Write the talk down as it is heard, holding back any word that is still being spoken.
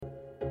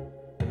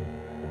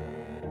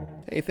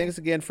Hey, thanks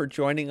again for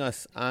joining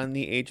us on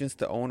the Agents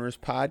to Owners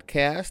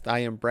podcast. I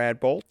am Brad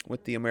Bolt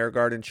with the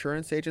AmeriGuard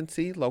Insurance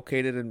Agency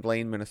located in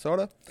Blaine,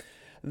 Minnesota.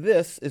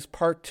 This is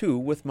part 2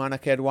 with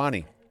Monica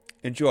Adwani.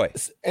 Enjoy.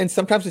 And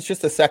sometimes it's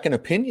just a second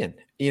opinion.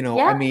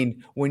 I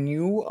mean, when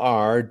you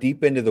are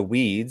deep into the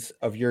weeds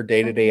of your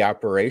day-to-day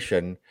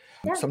operation,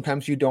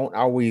 sometimes you don't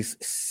always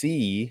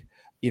see,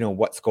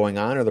 what's going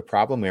on or the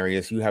problem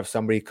areas. You have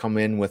somebody come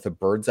in with a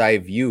bird's eye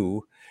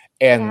view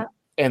and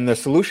the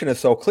solution is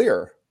so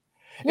clear.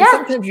 And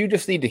sometimes you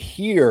just need to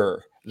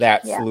hear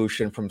that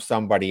solution from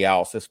somebody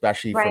else,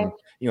 especially from,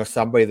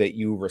 somebody that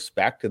you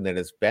respect and that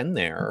has been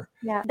there.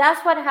 Yeah.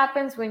 That's what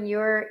happens when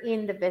you're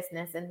in the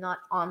business and not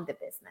on the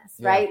business,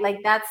 right? Like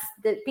that's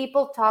the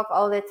people talk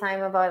all the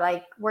time about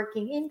like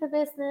working in the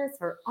business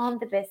or on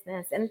the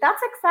business. And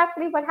that's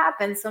exactly what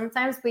happens.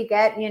 Sometimes we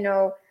get,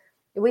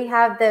 we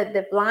have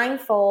the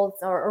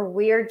blindfolds or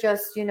we're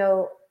just,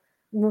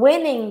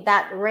 winning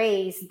that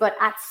race. But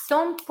at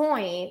some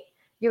point,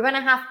 you're going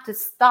to have to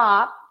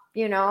stop,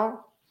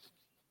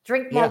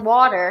 drink more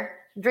water,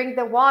 drink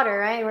the water,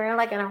 right? We're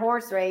like in a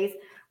horse race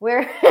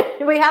where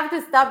we have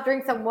to stop,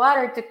 drink some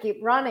water to keep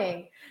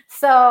running.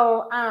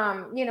 So,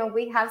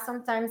 we have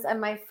sometimes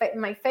my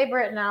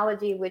favorite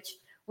analogy, which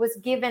was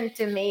given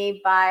to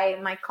me by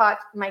my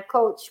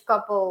coach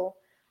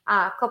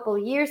couple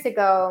years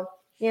ago.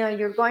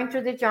 You're going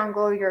through the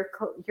jungle, you're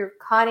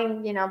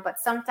cutting, but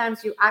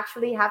sometimes you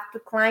actually have to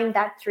climb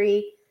that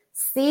tree,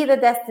 see the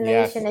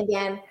destination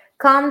again,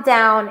 come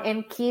down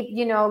and keep,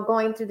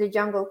 going through the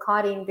jungle,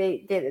 cutting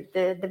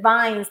the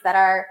vines that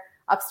are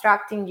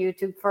obstructing you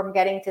from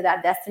getting to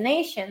that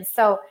destination.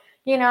 So,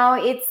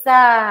 it's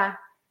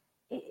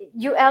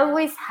you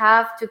always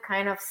have to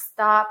kind of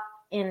stop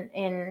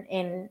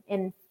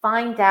and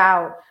find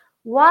out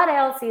what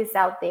else is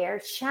out there.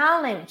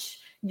 Challenge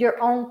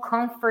your own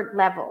comfort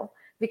level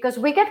because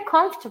we get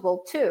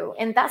comfortable too,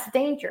 and that's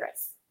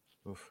dangerous.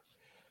 Oof.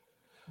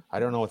 I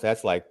don't know what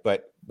that's like,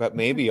 but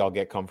maybe I'll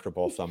get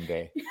comfortable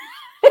someday.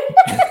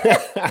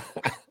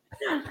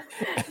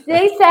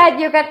 They said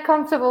you get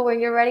comfortable when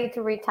you're ready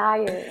to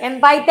retire.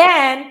 And by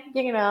then,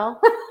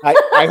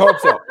 I hope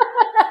so.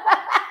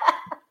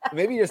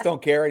 Maybe you just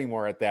don't care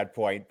anymore at that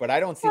point, but I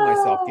don't see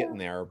myself getting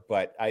there.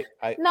 But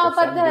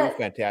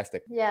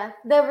fantastic. Yeah.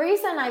 The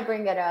reason I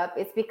bring it up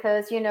is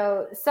because,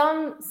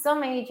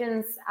 some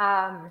agents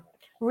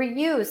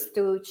reuse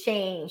to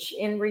change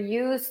and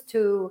reuse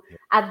to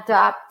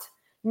adopt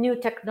new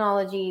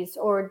technologies,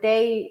 or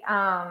they,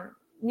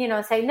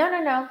 say,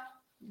 no,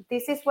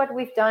 this is what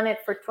we've done it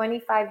for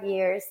 25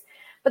 years.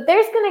 But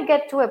there's going to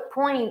get to a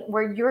point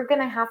where you're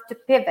going to have to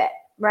pivot,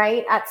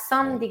 right? At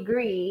some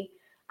degree.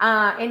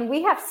 And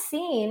we have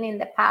seen in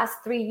the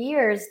past 3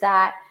 years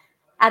that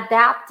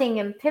adapting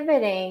and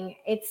pivoting,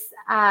 it's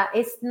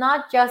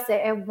not just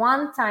a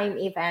one-time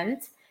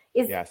event.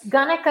 It's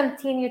going to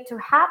continue to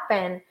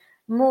happen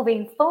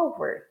moving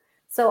forward.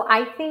 So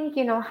I think,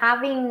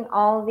 having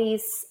all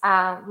these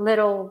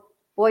little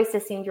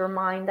voices in your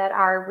mind that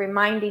are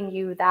reminding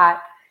you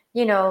that,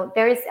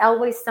 there is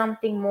always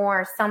something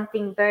more,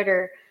 something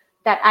better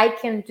that I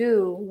can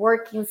do,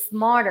 working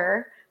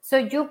smarter so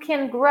you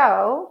can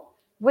grow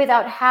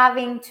without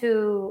having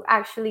to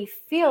actually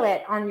feel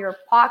it on your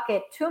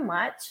pocket too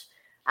much.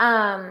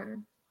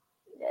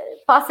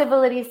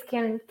 Possibilities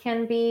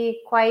can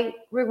be quite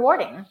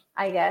rewarding,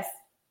 I guess.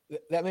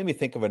 That made me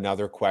think of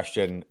another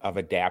question of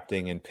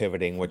adapting and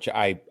pivoting, which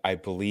I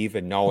believe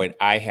and know and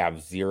I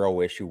have zero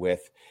issue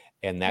with.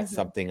 And that's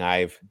something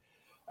I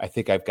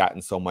think I've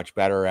gotten so much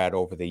better at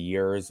over the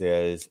years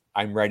is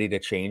I'm ready to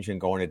change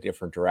and go in a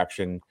different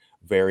direction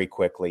very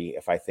quickly.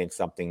 If I think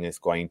something is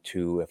going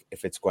to,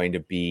 if it's going to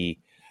be,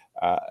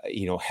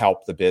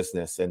 help the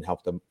business and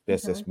help the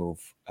business move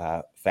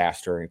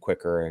faster and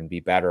quicker and be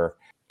better.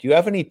 Do you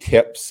have any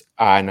tips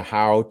on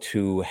how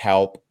to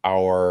help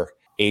our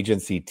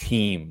agency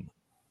team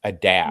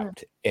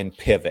adapt and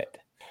pivot?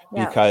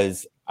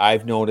 Because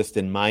I've noticed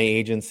in my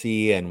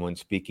agency and when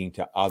speaking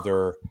to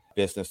other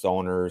business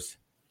owners,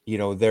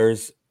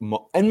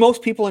 and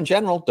most people in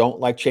general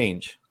don't like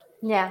change.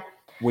 Yeah.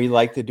 We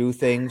like to do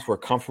things. We're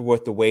comfortable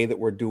with the way that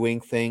we're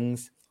doing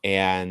things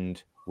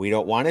and we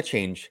don't want to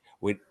change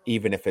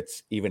even if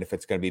it's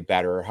going to be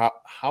better.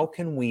 How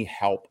can we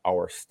help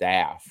our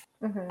staff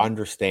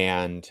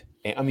understand?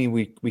 I mean,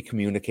 we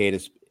communicate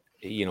as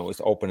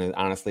open and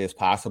honestly as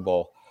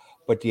possible.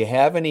 But do you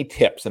have any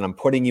tips? And I'm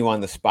putting you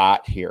on the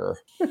spot here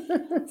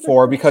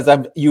because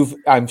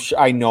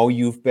I know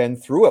you've been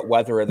through it.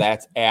 Whether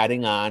that's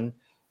adding on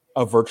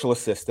a virtual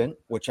assistant,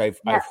 which I've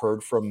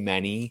heard from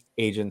many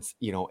agencies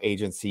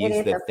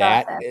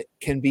that it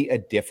can be a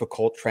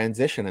difficult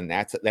transition, and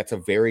that's a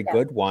very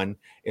good one.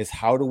 Is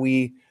how do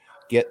we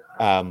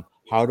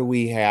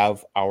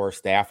have our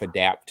staff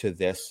adapt to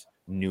this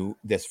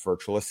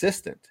virtual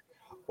assistant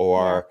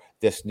or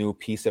this new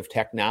piece of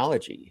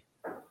technology?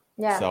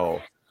 Yeah. So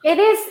it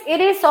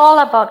is all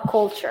about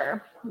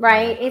culture,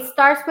 right? It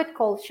starts with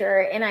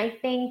culture, and I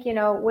think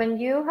when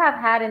you have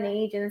had an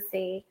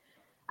agency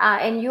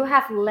and you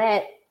have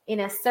led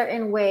in a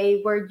certain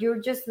way where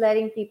you're just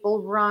letting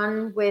people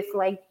run with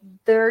like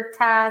their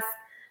tasks,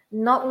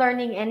 not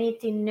learning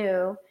anything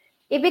new,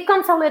 it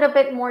becomes a little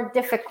bit more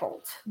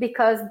difficult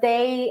because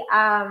they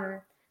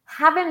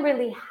haven't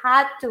really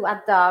had to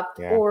adapt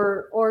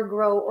or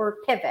grow or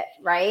pivot,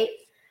 right?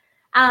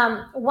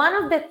 One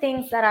of the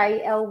things that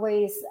I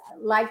always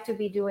like to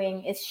be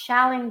doing is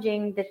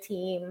challenging the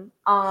team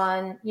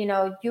on,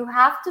 you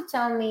have to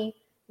tell me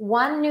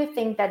one new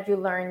thing that you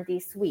learned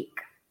this week.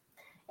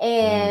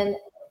 And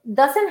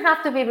doesn't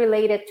have to be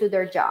related to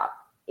their job.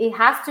 It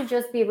has to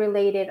just be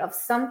related of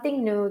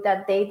something new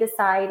that they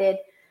decided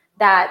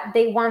that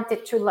they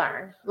wanted to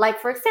learn. Like,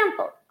 for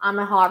example, I'm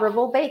a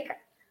horrible baker.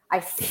 I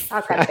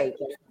suck at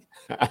baking.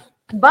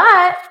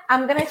 But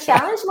I'm going to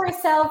challenge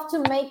myself to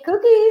make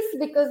cookies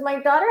because my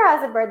daughter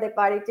has a birthday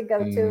party to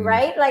go to,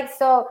 right? Like,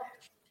 so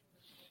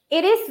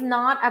it is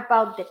not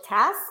about the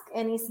task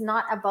and it's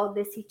not about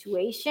the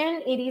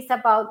situation. It is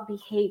about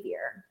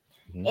behavior.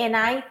 And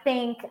I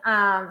think,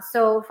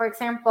 so for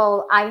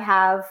example, I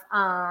have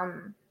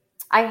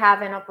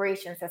an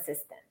operations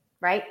assistant,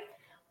 right?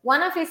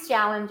 One of his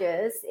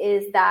challenges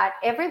is that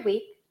every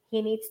week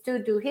he needs to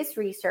do his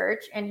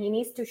research and he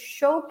needs to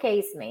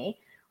showcase me,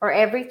 or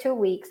every 2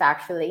 weeks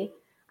actually,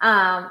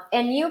 a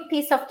new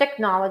piece of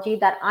technology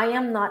that I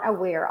am not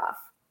aware of.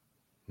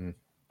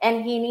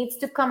 And he needs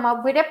to come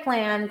up with a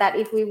plan that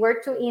if we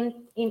were to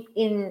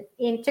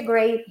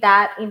integrate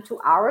that into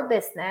our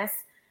business,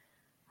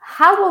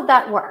 how will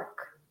that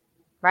work,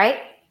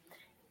 right?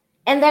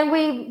 And then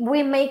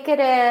we make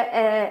it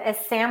a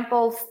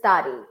sample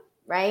study,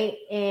 right?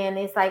 And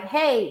it's like,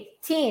 hey,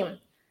 team,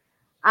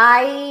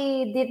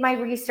 I did my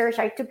research,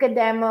 I took a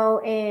demo,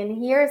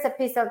 and here's a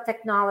piece of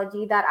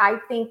technology that I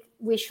think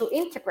we should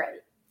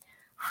integrate.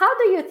 How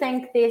do you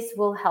think this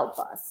will help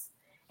us?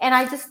 And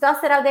I just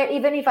toss it out there,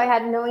 even if I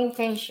had no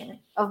intention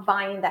of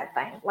buying that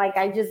thing. Like,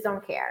 I just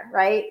don't care,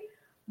 right?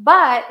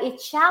 But it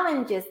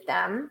challenges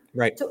them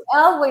to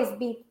always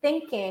be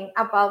thinking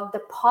about the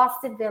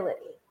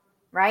possibility,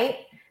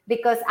 right?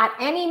 Because at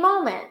any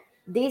moment,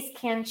 this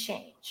can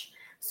change.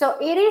 So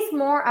it is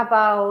more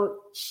about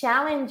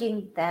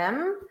challenging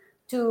them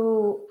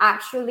to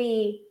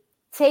actually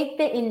take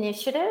the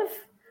initiative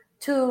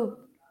to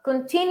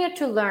continue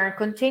to learn,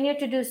 continue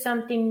to do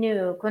something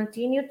new,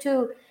 continue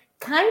to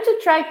kind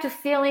of try to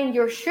fill in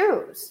your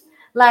shoes.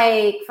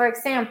 Like, for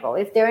example,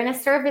 if they're in a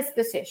service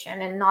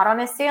position and not on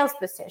a sales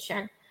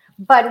position,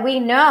 but we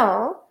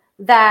know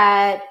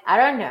that, I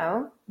don't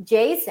know,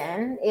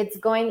 Jason, it's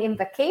going in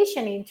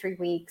vacation in 3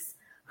 weeks.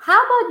 How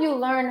about you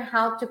learn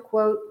how to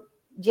quote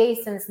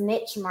Jason's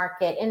niche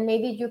market, and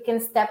maybe you can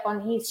step on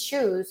his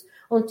shoes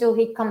until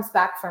he comes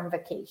back from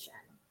vacation.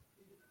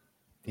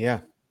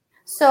 Yeah.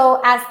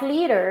 So as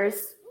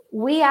leaders,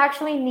 we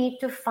actually need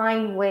to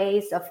find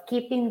ways of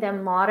keeping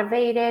them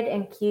motivated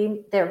and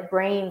keep their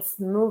brains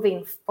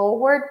moving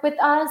forward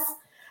with us,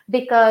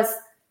 because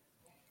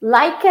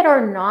like it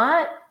or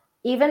not,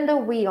 even though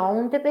we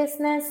own the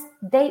business,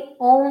 they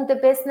own the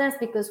business,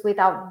 because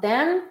without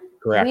them,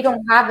 Correct. We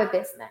don't have a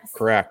business.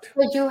 Correct.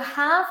 But you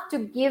have to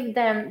give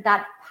them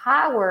that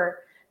power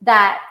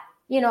that,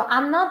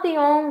 I'm not the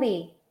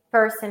only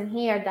person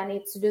here that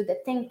needs to do the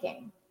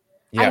thinking.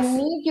 Yes. I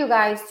need you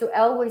guys to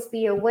always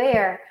be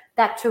aware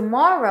that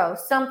tomorrow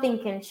something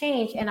can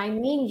change, and I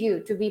need you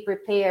to be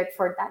prepared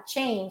for that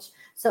change.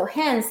 So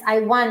hence,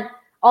 I want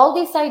all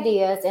these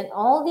ideas and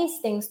all these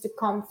things to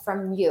come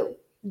from you.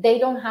 They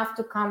don't have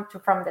to come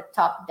from the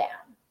top down.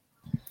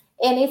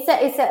 And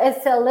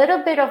it's a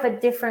little bit of a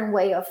different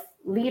way of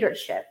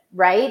leadership,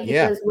 right?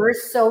 Because we're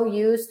so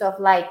used of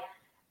like,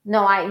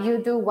 no,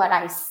 you do what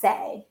I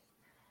say,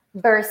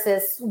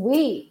 versus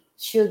we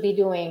should be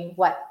doing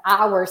what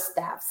our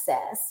staff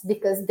says,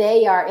 because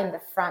they are in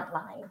the front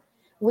line.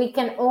 We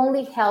can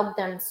only help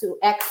them to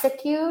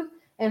execute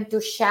and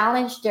to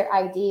challenge their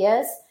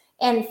ideas,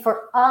 and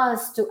for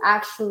us to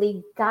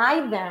actually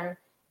guide them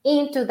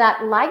into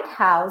that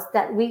lighthouse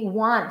that we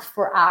want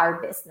for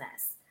our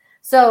business.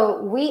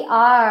 So we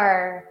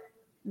are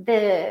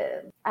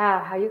the,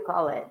 how you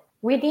call it?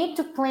 We need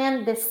to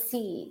plant the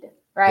seed,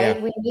 right?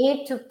 Yeah. We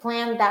need to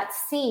plant that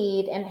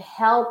seed and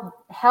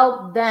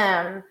help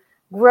them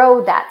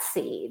grow that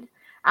seed.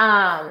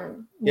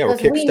 We're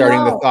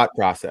kickstarting the thought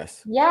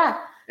process. Yeah.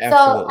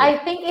 Absolutely. So I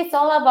think it's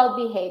all about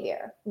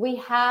behavior. We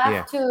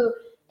have to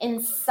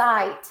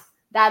incite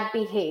that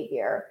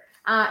behavior.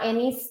 And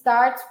it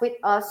starts with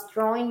us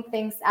throwing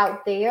things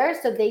out there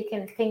so they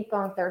can think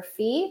on their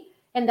feet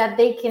and that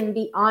they can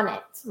be on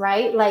it,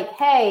 right? Like,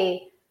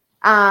 hey,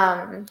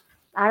 I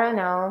don't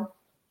know,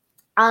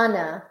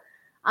 Anna,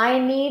 I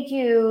need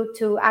you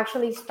to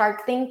actually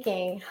start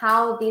thinking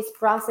how this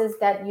process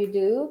that you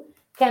do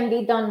can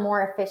be done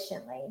more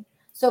efficiently.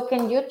 So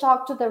can you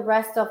talk to the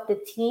rest of the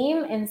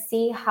team and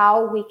see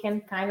how we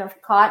can kind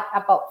of cut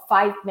about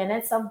 5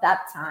 minutes of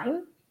that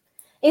time?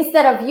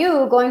 Instead of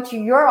you going to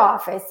your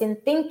office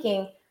and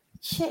thinking,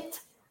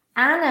 shit,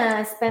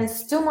 Anna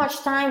spends too much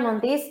time on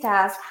this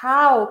task.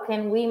 How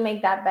can we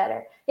make that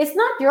better? It's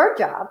not your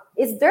job.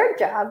 It's their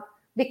job,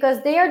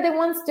 because they are the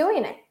ones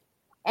doing it.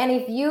 And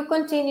if you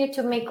continue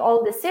to make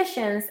all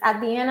decisions,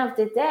 at the end of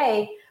the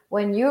day,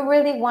 when you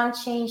really want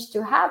change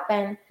to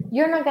happen,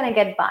 you're not going to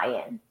get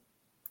buy-in.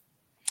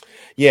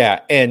 Yeah,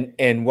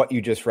 and what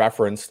you just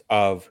referenced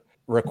of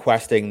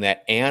requesting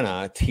that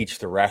Anna teach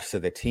the rest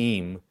of the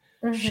team,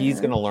 she's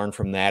going to learn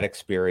from that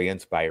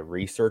experience by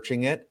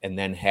researching it and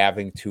then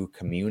having to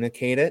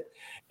communicate it,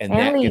 and And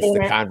that gets the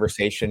leading it.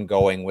 conversation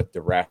going with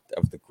the rest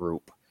of the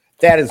group.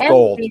 That is And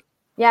gold.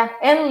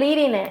 and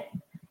leading it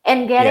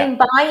and getting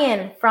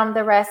buy-in from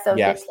the rest of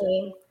the Yes.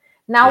 team.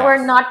 Now Yes.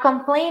 we're not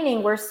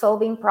complaining, we're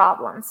solving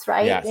problems,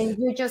 right? Yes. And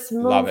you just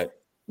Love move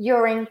it.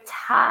 your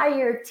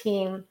entire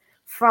team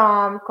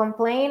from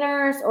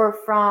complainers or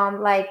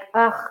from like,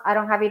 I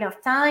don't have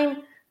enough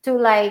time, to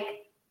like,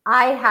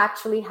 I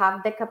actually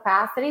have the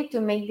capacity to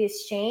make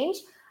this change.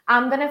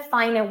 I'm going to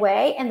find a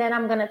way, and then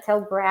I'm going to tell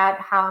Brad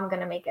how I'm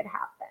going to make it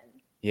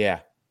happen.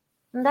 Yeah.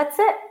 And that's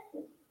it.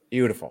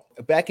 Beautiful.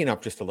 Backing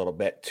up just a little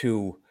bit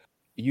to,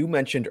 you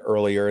mentioned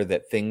earlier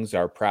that things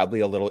are probably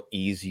a little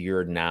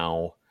easier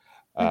now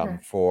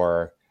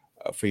for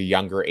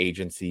younger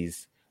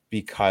agencies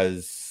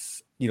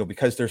because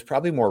there's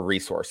probably more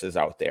resources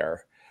out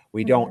there.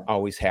 We don't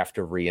always have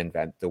to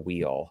reinvent the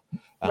wheel.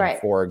 Right.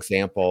 For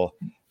example,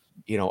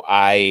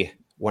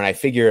 when I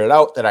figured it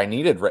out that I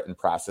needed written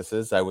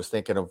processes, I was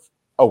thinking of,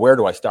 where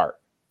do I start?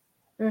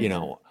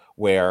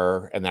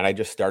 And then I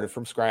just started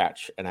from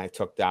scratch, and I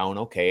took down,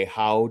 okay,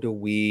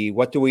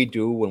 what do we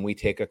do when we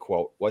take a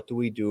quote? What do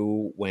we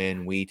do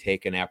when we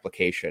take an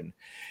application?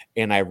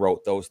 And I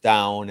wrote those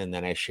down, and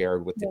then I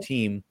shared with the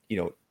team,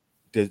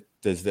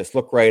 does this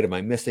look right? Am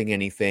I missing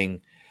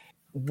anything?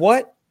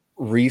 What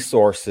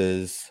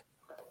resources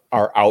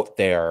are out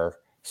there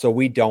so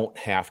we don't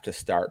have to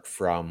start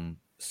from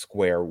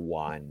square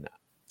one?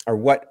 Or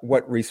what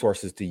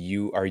resources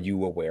are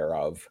you aware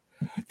of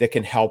that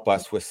can help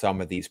us with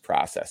some of these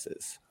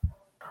processes?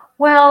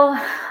 Well,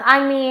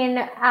 I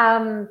mean,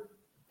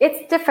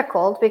 it's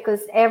difficult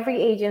because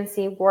every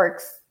agency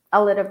works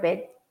a little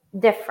bit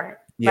different,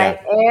 right?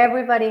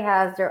 Everybody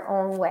has their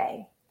own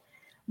way.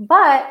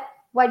 But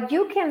what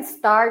you can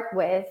start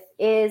with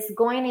is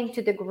going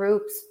into the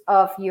groups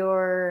of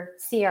your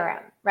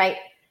CRM, right?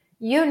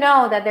 You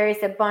know that there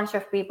is a bunch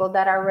of people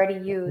that already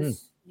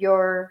use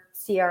your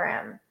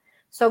CRM.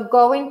 So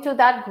go into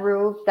that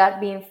group,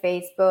 that being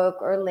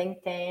Facebook or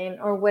LinkedIn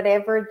or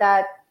whatever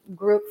that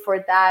group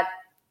for that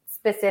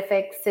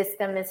specific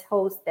system is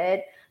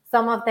hosted.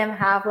 Some of them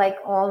have like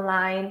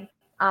online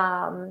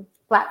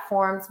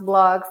platforms,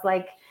 blogs,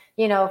 like,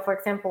 for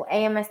example,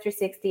 AMS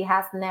 360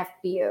 has an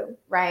FBO,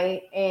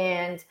 right?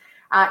 And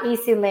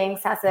Easy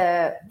Links has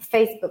a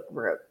Facebook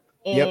group.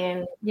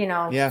 And,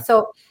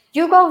 so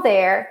you go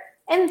there,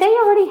 and they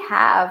already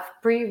have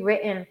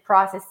pre-written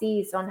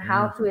processes on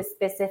how to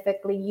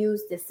specifically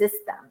use the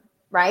system,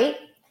 right?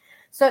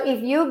 So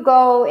if you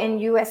go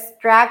and you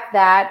extract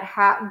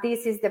that,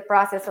 this is the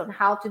process on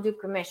how to do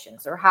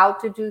commissions or how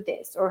to do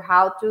this or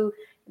how to,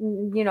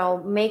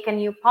 make a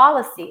new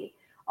policy,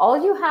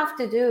 all you have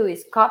to do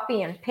is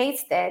copy and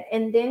paste it,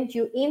 and then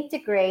you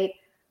integrate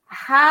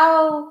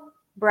how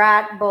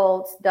Brad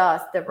Bolts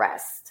does the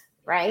rest,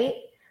 right?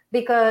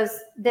 Because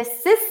the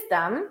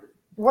system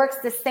works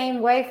the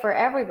same way for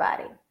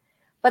everybody.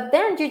 But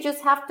then you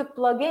just have to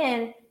plug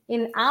in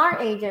our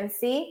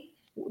agency,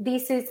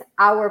 this is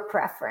our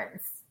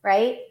preference,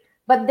 right?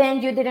 But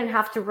then you didn't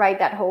have to write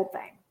that whole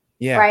thing,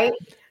 right?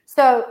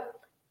 So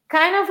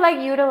kind of like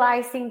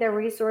utilizing the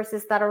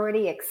resources that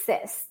already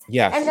exist.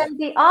 Yes. And then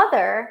the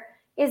other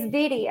is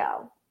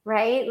video,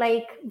 right?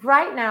 Like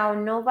right now,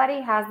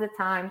 nobody has the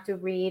time to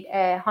read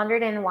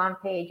 101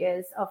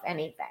 pages of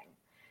anything.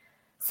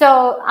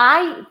 So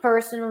I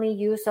personally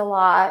use a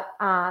lot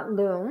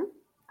Loom.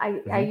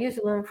 I use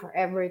Loom for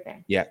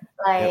everything. Yeah.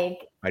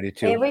 Like I do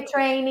too. Every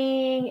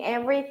training,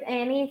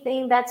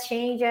 anything that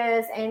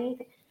changes,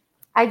 anything,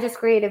 I just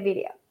create a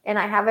video. And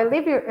I have a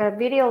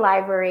video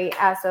library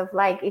as of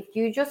like, if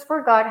you just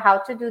forgot how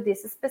to do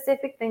this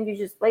specific thing, you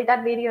just play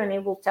that video and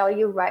it will tell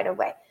you right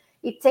away.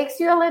 It takes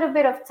you a little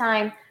bit of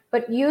time,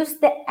 but use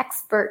the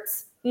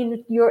experts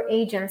in your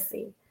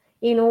agency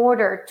in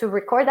order to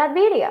record that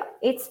video.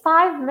 It's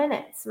 5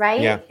 minutes,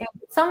 right? Yeah. And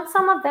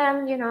some of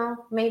them,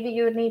 maybe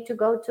you need to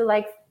go to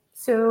like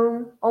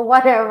Zoom or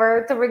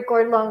whatever to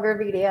record longer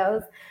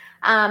videos.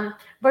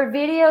 But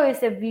video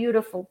is a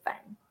beautiful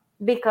thing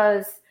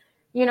because,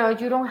 you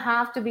don't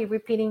have to be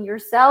repeating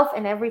yourself,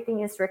 and everything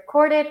is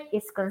recorded,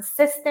 it's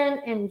consistent,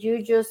 and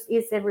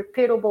it's a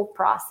repeatable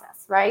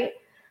process, right?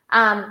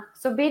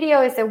 So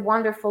video is a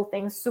wonderful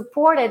thing,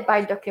 supported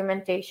by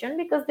documentation,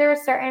 because there are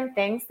certain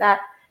things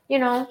that,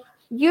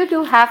 you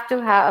do have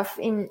to have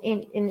in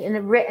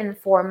a written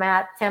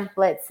format,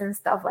 templates and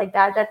stuff like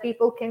that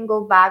people can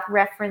go back,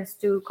 reference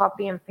to,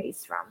 copy and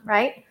paste from,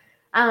 right?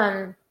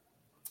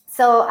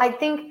 So I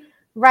think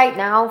right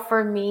now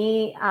for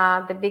me,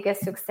 the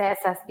biggest success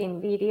has been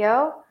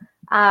video.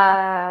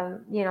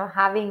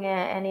 Having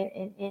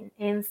an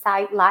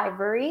insight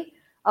library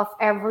of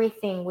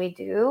everything we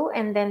do,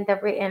 and then the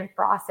written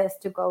process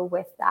to go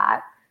with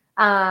that.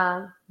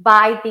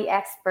 by the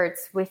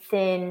experts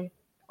within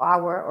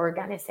our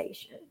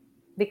organization,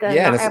 because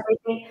Yeah,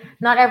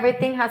 not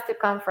everything has to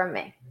come from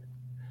me.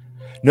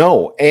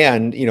 no,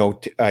 and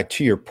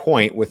to your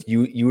point with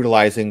you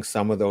utilizing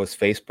some of those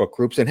Facebook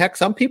groups, and heck,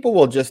 some people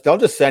they'll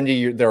just send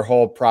you their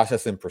whole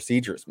process and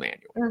procedures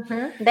manual.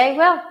 They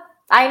will.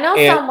 I know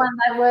And someone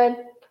that would.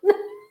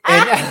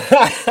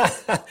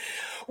 and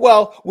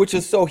well, which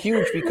is so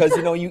huge because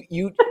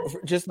you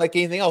just like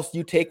anything else,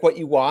 you take what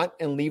you want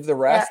and leave the Yeah,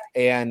 rest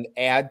and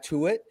add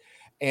to it.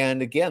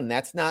 And again,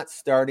 that's not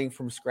starting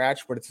from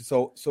scratch, but it's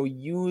so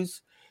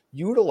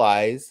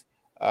utilize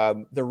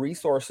the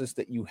resources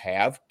that you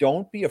have.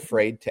 Don't be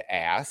afraid to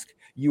ask.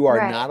 You are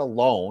right, not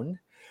alone,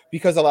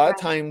 because a lot of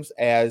right, times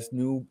as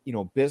new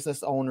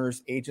business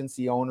owners,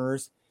 agency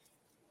owners,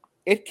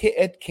 it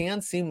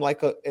can seem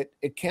like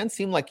it can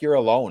seem like you're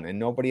alone and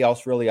nobody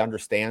else really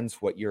understands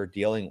what you're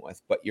dealing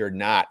with, but you're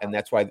not. And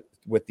that's why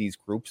with these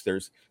groups,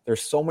 there's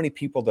so many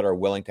people that are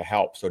willing to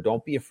help. So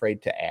don't be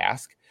afraid to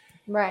ask.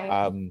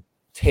 right.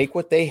 Take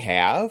what they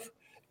have.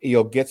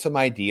 You'll get some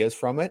ideas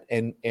from it,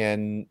 and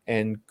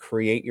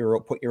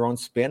put your own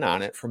spin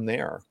on it from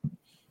there.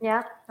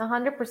 Yeah,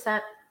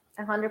 100%,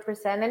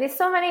 100%. And there's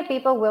so many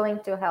people willing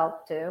to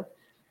help too.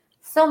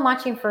 So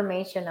much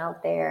information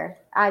out there.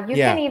 You can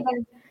Yeah.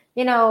 even,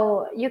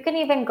 you can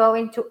even go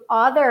into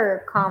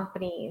other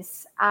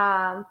companies'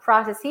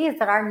 processes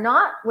that are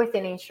not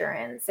within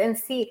insurance and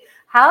see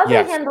how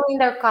they're Yes. handling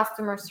their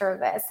customer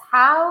service.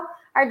 How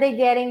are they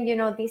getting,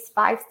 these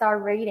 5-star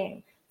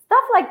rating?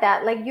 Stuff like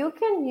that. Like, you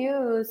can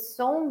use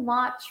so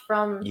much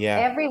from Yeah.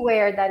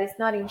 everywhere that is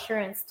not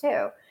insurance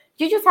too.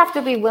 You just have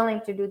to be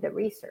willing to do the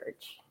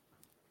research.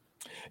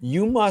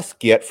 You must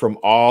get from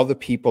all the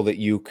people that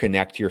you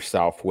connect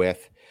yourself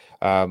with.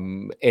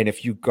 And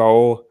if you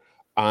go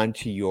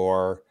onto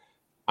your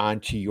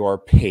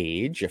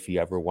page, if you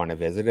ever want to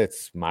visit,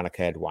 it's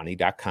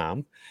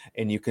monicaadwani.com,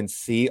 and you can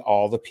see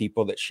all the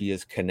people that she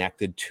is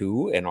connected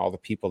to and all the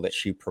people that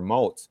she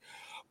promotes.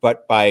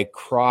 But by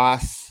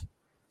cross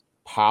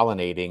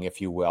pollinating, if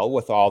you will,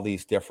 with all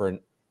these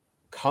different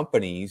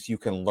companies, you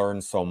can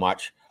learn so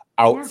much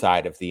Yeah.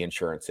 outside of the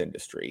insurance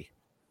industry.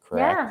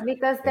 Yeah, Correct?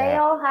 because they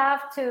Yeah. all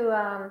have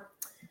to,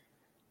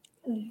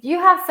 you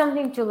have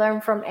something to learn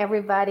from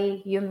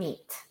everybody you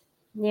meet.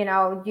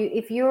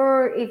 If you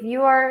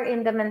are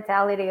in the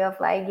mentality of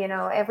like,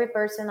 every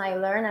person I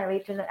learn,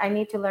 I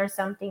need to learn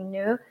something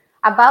new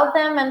about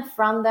them and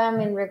from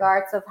them in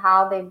regards of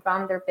how they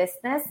run their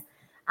business.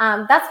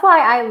 That's why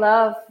I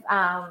love,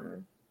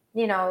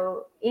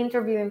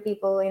 interviewing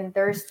people in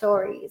their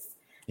stories.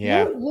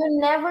 Yeah. You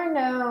never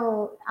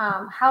know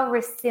how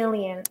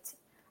resilient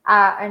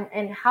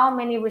and how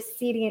many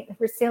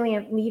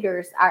resilient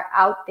leaders are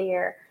out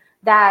there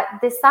that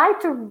decide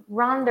to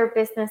run their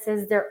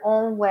businesses their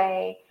own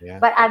way. Yeah.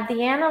 But at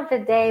the end of the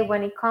day,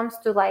 when it comes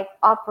to like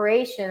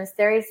operations,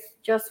 there is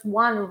just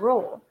one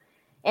rule.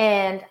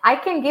 And I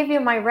can give you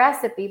my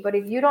recipe, but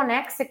if you don't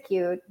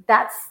execute,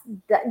 that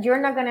you're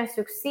not going to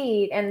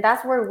succeed. And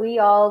that's where we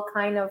all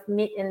kind of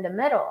meet in the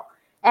middle.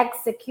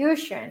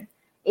 Execution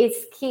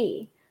is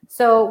key.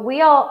 So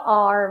we all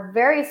are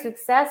very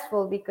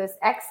successful because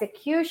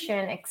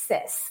execution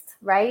exists,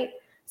 right?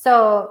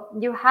 So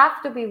you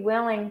have to be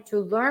willing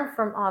to learn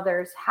from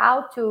others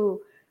how to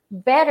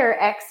better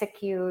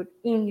execute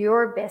in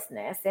your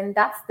business, and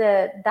that's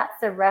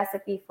the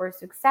recipe for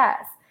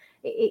success.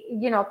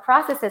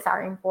 Processes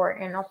are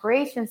important,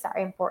 operations are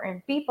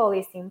important, people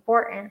is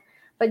important,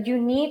 but you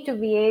need to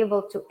be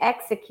able to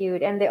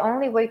execute, and the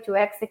only way to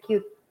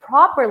execute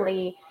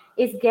properly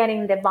is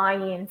getting the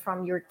buy-in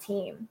from your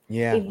team.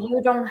 Yeah. If you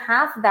don't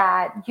have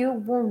that, you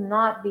will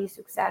not be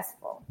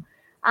successful.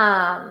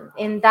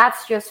 And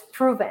that's just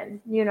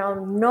proven.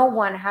 No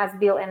one has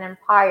built an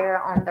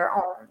empire on their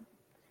own.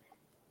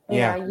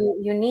 Yeah.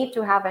 You need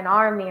to have an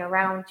army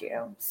around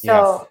you. Yes.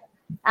 So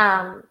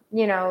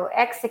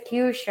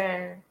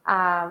execution,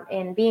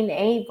 and being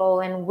able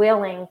and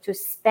willing to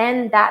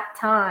spend that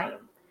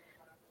time,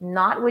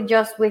 not with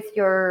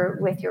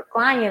your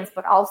clients,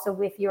 but also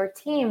with your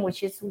team,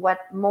 which is what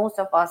most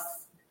of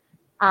us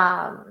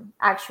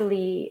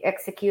actually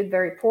execute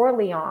very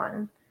poorly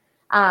on.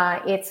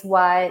 It's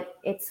going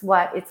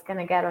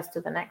to get us to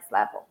the next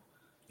level.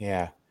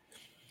 Yeah.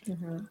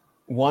 Mm-hmm.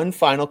 One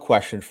final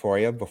question for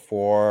you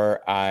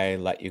before I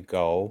let you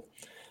go.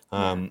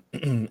 Yeah.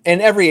 And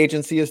every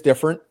agency is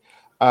different,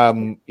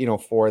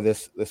 for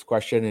this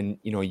question. And,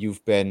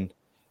 you've been,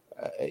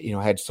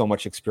 had so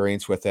much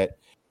experience with it.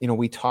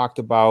 We talked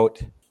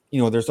about,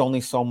 there's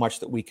only so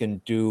much that we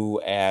can do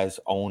as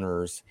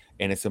owners,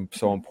 and it's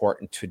so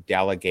important to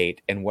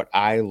delegate. And what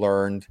I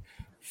learned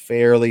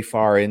fairly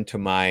far into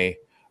my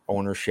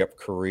ownership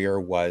career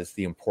was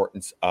the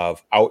importance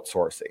of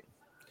outsourcing.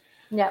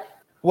 Yeah.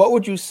 What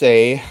would you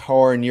say,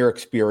 or in your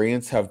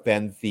experience, have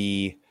been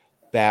the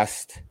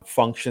best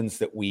functions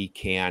that we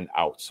can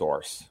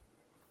outsource?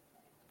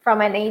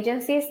 From an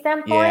agency Yeah,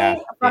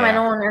 standpoint, from an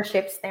yeah.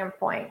 ownership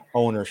standpoint.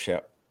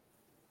 Ownership.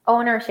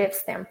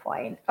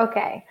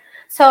 Okay.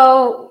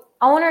 So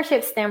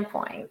ownership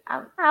standpoint,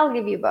 I'll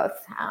give you both,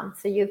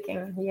 so you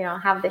can,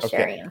 have the Okay.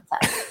 sharing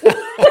side.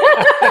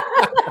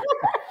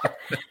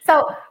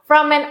 So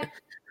from an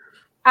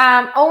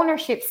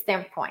ownership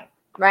standpoint,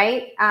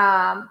 right?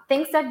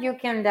 Things that you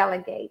can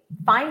delegate,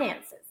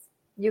 finances.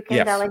 You can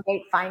Yes.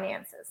 delegate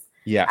finances.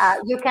 Yes.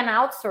 You can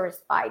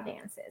outsource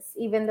finances,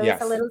 even though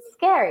it's a Yes. little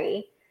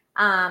scary.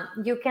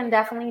 You can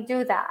definitely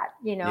do that,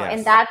 and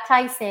Yes. that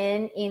ties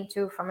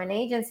into, from an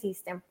agency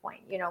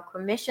standpoint,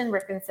 commission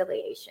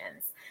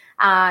reconciliations.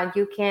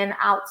 You can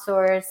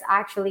outsource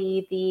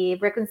actually the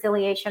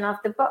reconciliation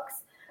of the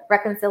books,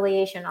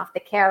 reconciliation of the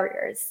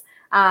carriers.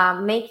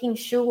 Making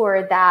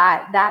sure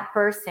that that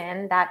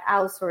person, that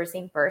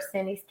outsourcing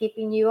person, is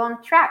keeping you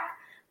on track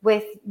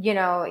with,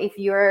 if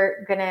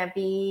you're going to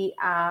be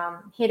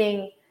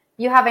hitting,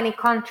 you have any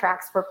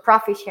contracts for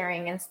profit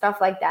sharing and stuff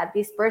like that,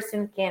 this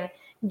person can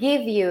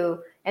give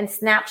you a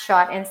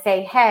snapshot and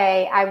say,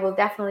 hey, I will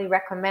definitely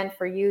recommend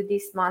for you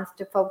this month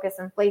to focus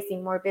on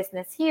placing more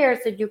business here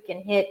so you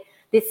can hit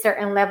this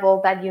certain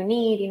level that you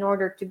need in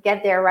order to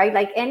get there, right?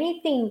 Like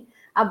anything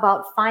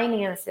about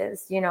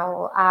finances,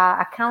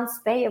 accounts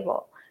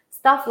payable,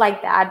 stuff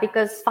like that,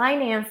 because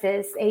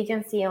finances,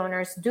 agency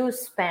owners do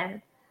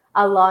spend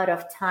a lot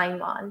of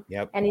time on.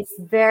 Yep. And it's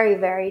very,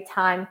 very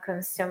time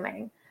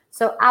consuming.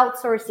 So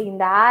outsourcing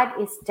that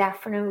is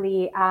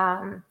definitely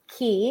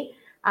key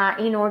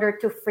in order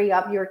to free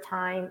up your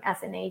time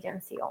as an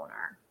agency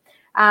owner.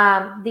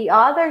 The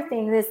other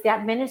thing is the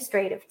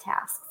administrative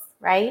tasks,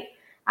 right?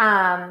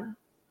 As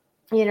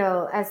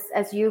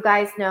you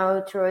guys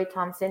know, Troy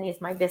Thompson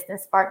is my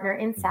business partner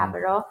in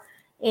Sabado,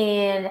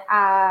 and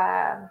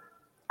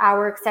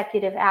our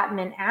executive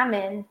admin,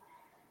 Amin.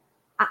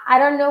 I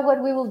don't know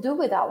what we will do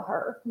without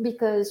her,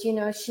 because,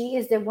 she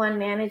is the one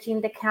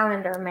managing the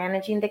calendar,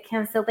 managing the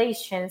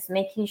cancellations,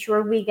 making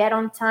sure we get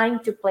on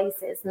time to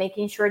places,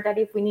 making sure that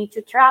if we need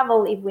to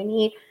travel, if we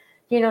need,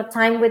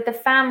 time with the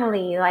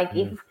family, like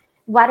if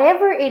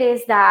whatever it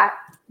is that,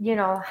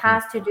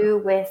 has to do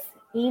with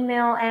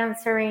email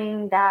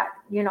answering, that,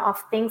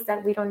 of things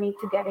that we don't need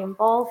to get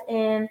involved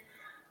in.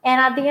 And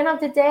at the end of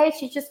the day,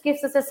 she just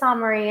gives us a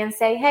summary and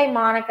say, hey,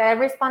 Monica, I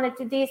responded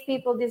to these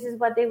people. This is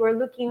what they were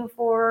looking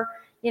for.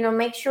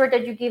 Make sure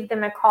that you give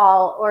them a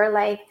call. Or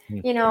like,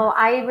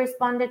 I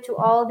responded to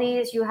all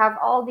these. You have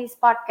all these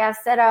podcasts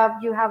set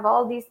up. You have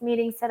all these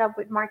meetings set up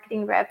with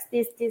marketing reps,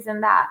 this,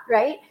 and that,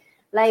 right?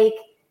 Like,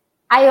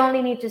 I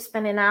only need to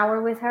spend an hour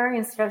with her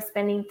instead of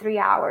spending 3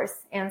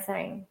 hours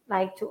answering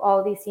like to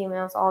all these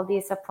emails, all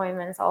these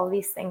appointments, all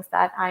these things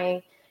that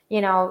I,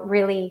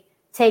 really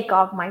take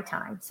off my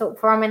time. So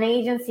from an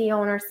agency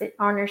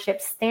ownership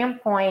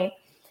standpoint,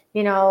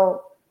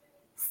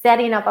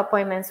 setting up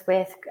appointments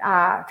with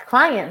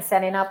clients,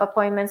 setting up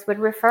appointments with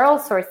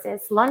referral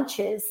sources,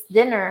 lunches,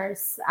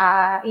 dinners,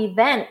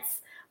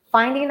 events,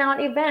 finding out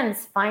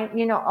events,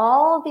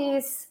 all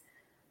these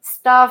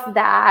stuff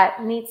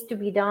that needs to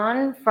be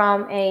done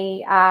from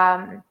a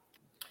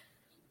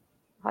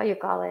how you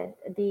call it,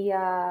 the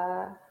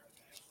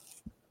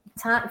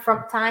time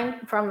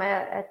from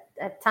a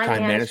time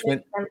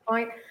management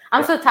standpoint.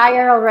 I'm so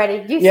tired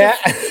already. Jesus. Yeah.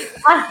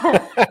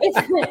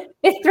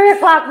 It's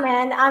 3:00,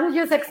 man. I'm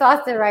just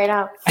exhausted right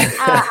now.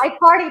 I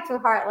partied too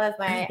hard last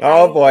night.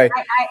 Boy.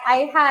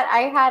 I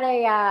had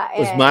a it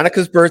was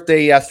Monica's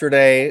birthday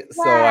yesterday,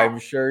 so Yeah. I'm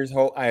sure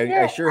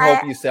I sure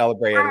hope you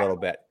celebrated a little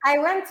bit. I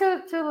went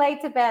too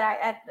late to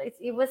bed.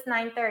 It was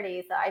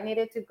 9:30, so I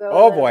needed to go a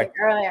little bit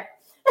earlier.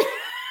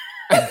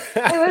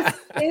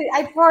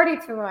 I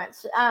partied too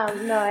much.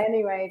 No,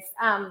 anyways.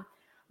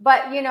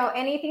 But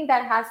anything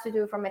that has to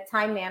do from a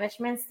time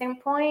management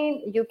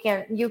standpoint, you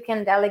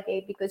can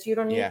delegate, because you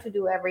don't need to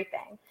do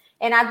everything.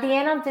 And at the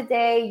end of the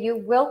day, you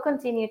will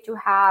continue to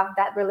have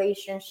that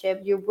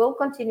relationship. You will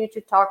continue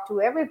to talk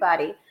to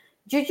everybody.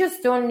 You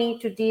just don't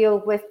need to deal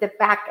with the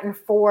back and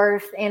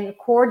forth and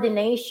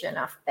coordination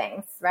of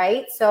things,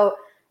 right? So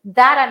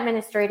that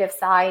administrative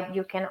side,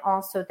 you can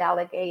also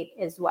delegate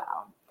as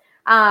well.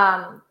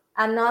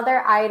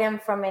 Another item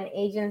from an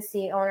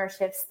agency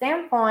ownership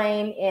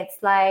standpoint,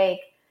 it's like,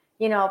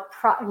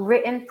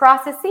 written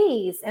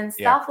processes and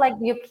stuff. Like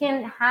you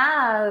can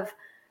have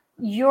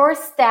your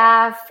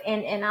staff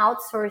and an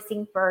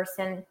outsourcing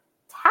person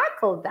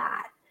tackle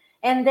that.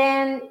 And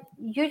then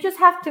you just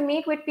have to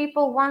meet with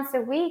people once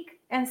a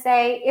week and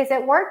say, is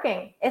it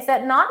working? Is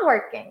it not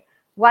working?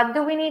 What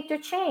do we need to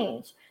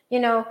change?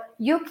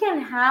 You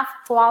can have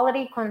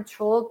quality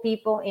control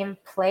people in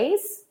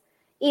place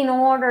in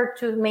order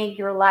to make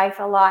your life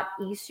a lot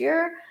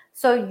easier,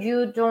 so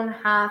you don't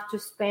have to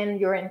spend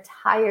your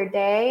entire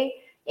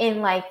day in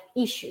like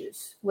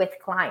issues with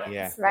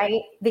clients,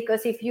 right?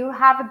 Because if you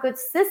have a good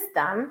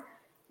system,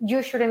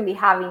 you shouldn't be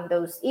having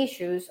those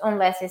issues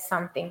unless it's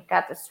something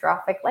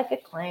catastrophic like a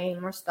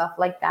claim or stuff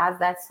like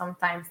that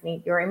sometimes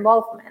need your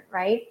involvement,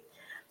 right?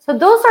 So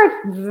those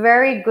are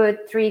very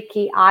good 3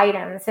 key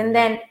items. And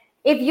then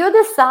if you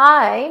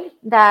decide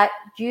that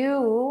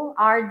you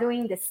are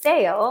doing the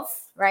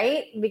sales,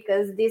 right?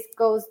 Because this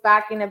goes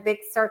back in a big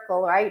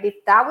circle, right?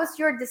 If that was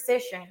your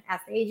decision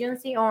as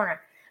agency owner,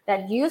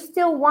 that you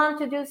still want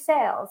to do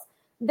sales,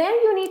 then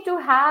you need to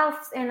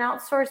have an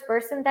outsourced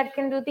person that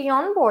can do the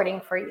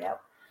onboarding for you.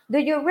 Do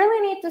you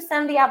really need to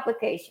send the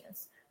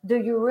applications? Do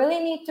you really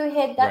need to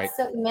hit that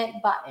submit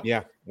button?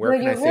 Yeah. Where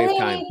can I save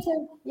time?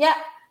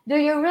 Do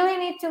you really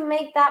need to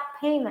make that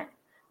payment?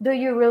 Do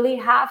you really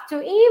have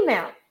to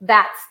email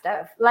that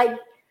stuff? Like,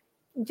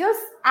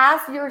 just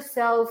ask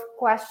yourself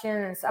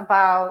questions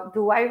about,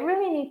 do I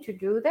really need to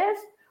do this?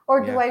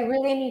 Or do I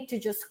really need to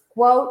just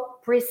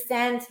quote,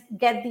 present,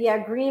 get the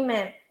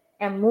agreement,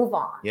 and move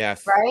on?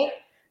 Yes. Right?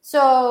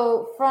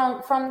 So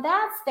from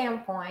that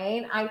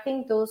standpoint, I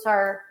think those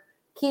are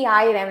key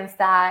items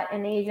that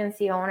an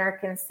agency owner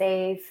can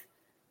save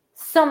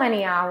so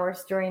many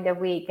hours during the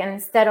week. And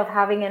instead of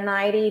having a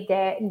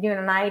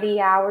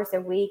 90 hours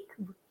a week,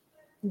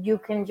 you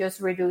can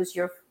just reduce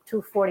your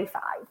to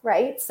 45,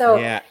 right? So,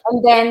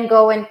 and then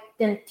go and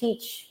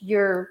teach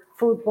your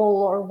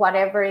football or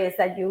whatever it is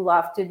that you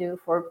love to do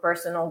for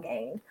personal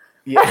gain.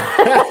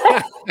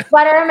 Yeah.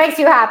 Whatever makes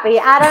you happy.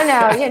 I don't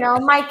know.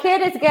 My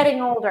kid is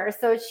getting older,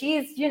 so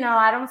she's,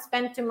 I don't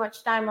spend too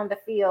much time on the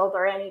field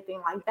or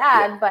anything like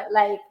that. Yeah. But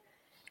like,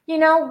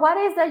 what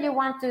is that you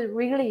want to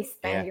really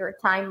spend your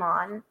time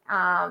on?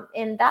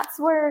 And that's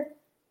where,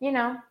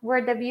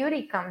 where the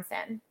beauty comes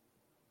in.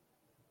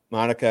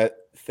 Monica,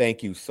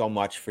 thank you so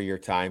much for your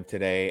time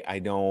today. I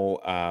know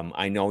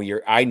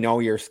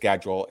your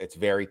schedule. It's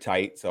very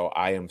tight, so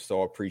I am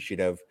so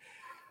appreciative.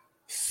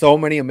 So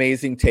many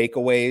amazing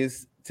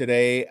takeaways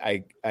today.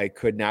 I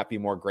could not be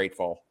more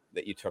grateful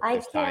that you took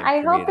this time.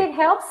 I hope it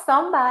helps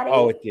somebody.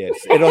 Oh, it did.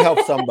 It'll help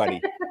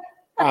somebody.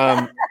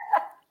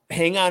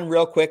 Hang on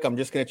real quick. I'm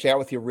just going to chat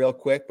with you real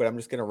quick, but I'm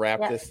just going to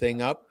wrap this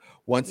thing up.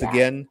 Once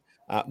again,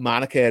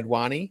 Monica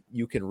Adwani,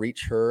 you can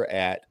reach her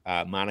at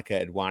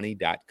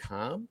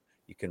monicaadwani.com.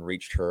 You can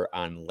reach her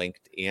on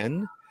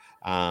LinkedIn.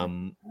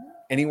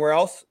 Anywhere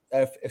else,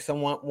 if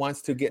someone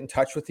wants to get in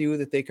touch with you,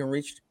 that they can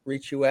reach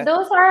you at?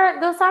 Those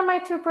are my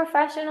two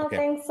professional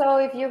things. So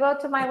if you go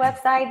to my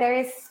website, there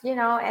is,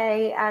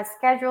 a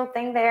schedule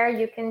thing there.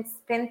 You can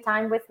spend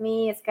time with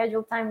me,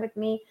 schedule time with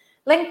me.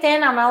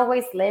 LinkedIn,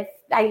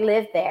 I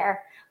live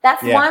there.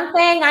 That's one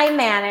thing I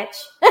manage.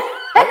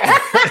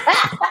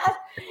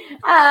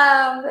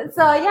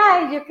 So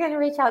you can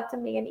reach out to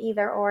me in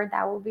either or.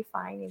 That will be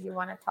fine if you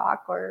want to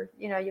talk or,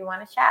 you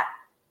want to chat.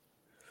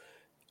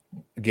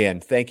 Again,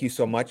 thank you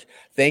so much.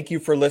 Thank you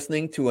for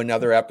listening to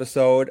another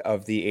episode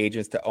of the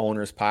Agents to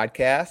Owners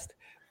podcast.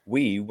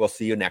 We will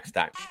see you next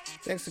time.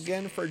 Thanks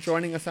again for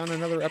joining us on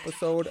another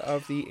episode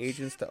of the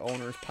Agents to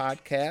Owners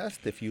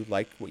podcast. If you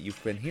liked what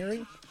you've been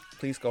hearing,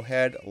 please go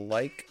ahead,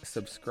 like,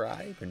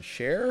 subscribe, and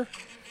share.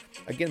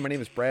 Again, my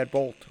name is Brad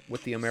Bolt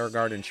with the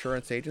AmeriGuard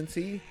Insurance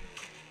Agency.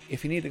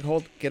 If you need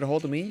to get a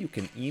hold of me, you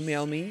can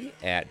email me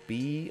at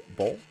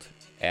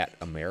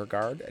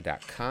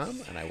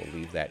bbolt@ameriguard.com, and I will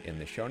leave that in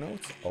the show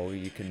notes, or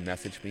you can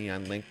message me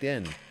on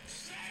LinkedIn.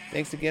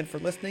 Thanks again for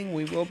listening.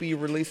 We will be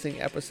releasing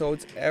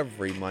episodes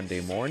every Monday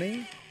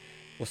morning.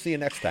 We'll see you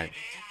next time.